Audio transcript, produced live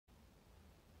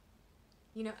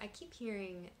You know, I keep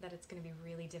hearing that it's going to be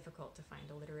really difficult to find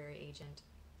a literary agent,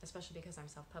 especially because I'm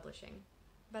self-publishing.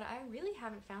 But I really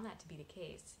haven't found that to be the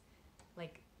case.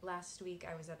 Like last week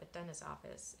I was at the dentist's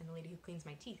office and the lady who cleans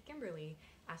my teeth, Kimberly,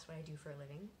 asked what I do for a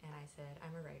living and I said,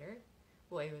 I'm a writer.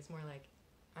 Well, it was more like,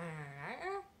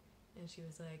 and she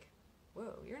was like,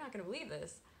 whoa, you're not going to believe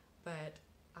this, but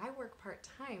I work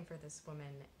part-time for this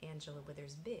woman, Angela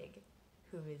Withers-Bigg,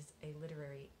 who is a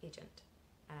literary agent.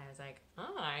 And I was like,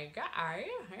 oh my god.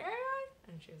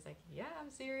 And she was like, yeah, I'm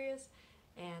serious.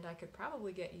 And I could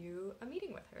probably get you a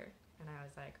meeting with her. And I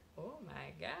was like, oh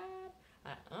my god.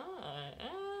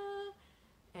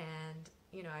 And,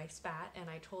 you know, I spat and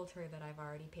I told her that I've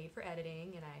already paid for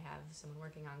editing and I have someone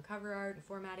working on cover art and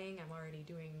formatting. I'm already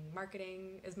doing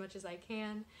marketing as much as I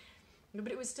can. But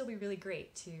it would still be really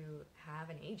great to have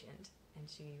an agent. And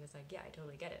she was like, yeah, I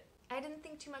totally get it. I didn't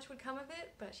think too much would come of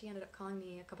it, but she ended up calling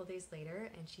me a couple days later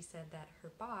and she said that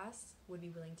her boss would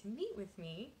be willing to meet with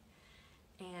me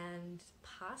and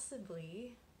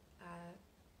possibly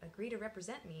agree to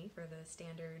represent me for the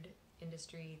standard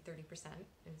industry 30%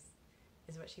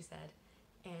 is what she said.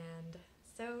 And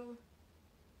so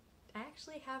I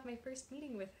actually have my first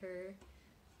meeting with her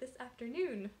this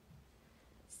afternoon.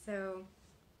 So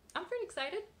I'm pretty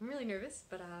excited. I'm really nervous,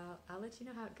 but I'll let you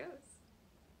know how it goes.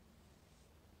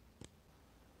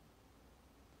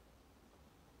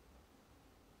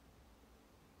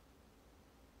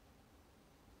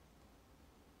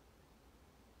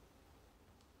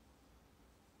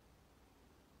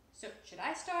 So should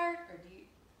I start or do you?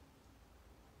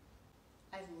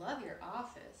 I love your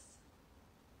office.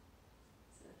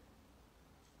 It's a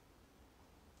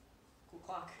cool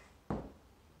clock.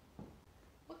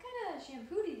 What kind of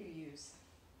shampoo do you use?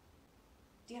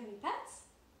 Do you have any pets?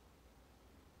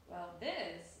 Well,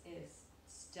 this is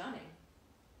stunning.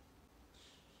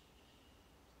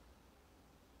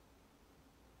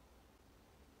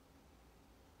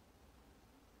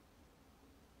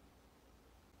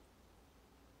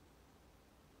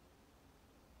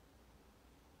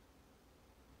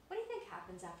 What do you think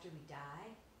happens after we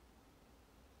die?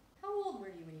 How old were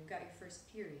you when you got your first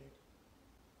period?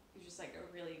 You're just like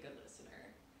a really good listener.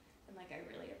 And like I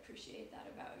really appreciate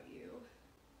that about you.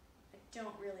 I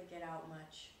don't really get out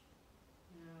much.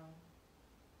 No.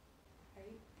 Are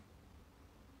you?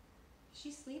 Is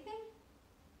she sleeping?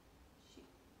 She.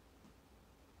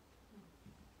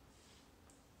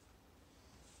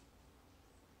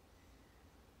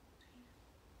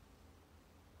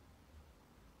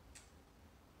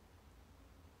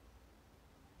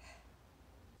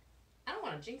 I don't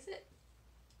want to jinx it,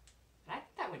 but I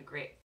think that went great.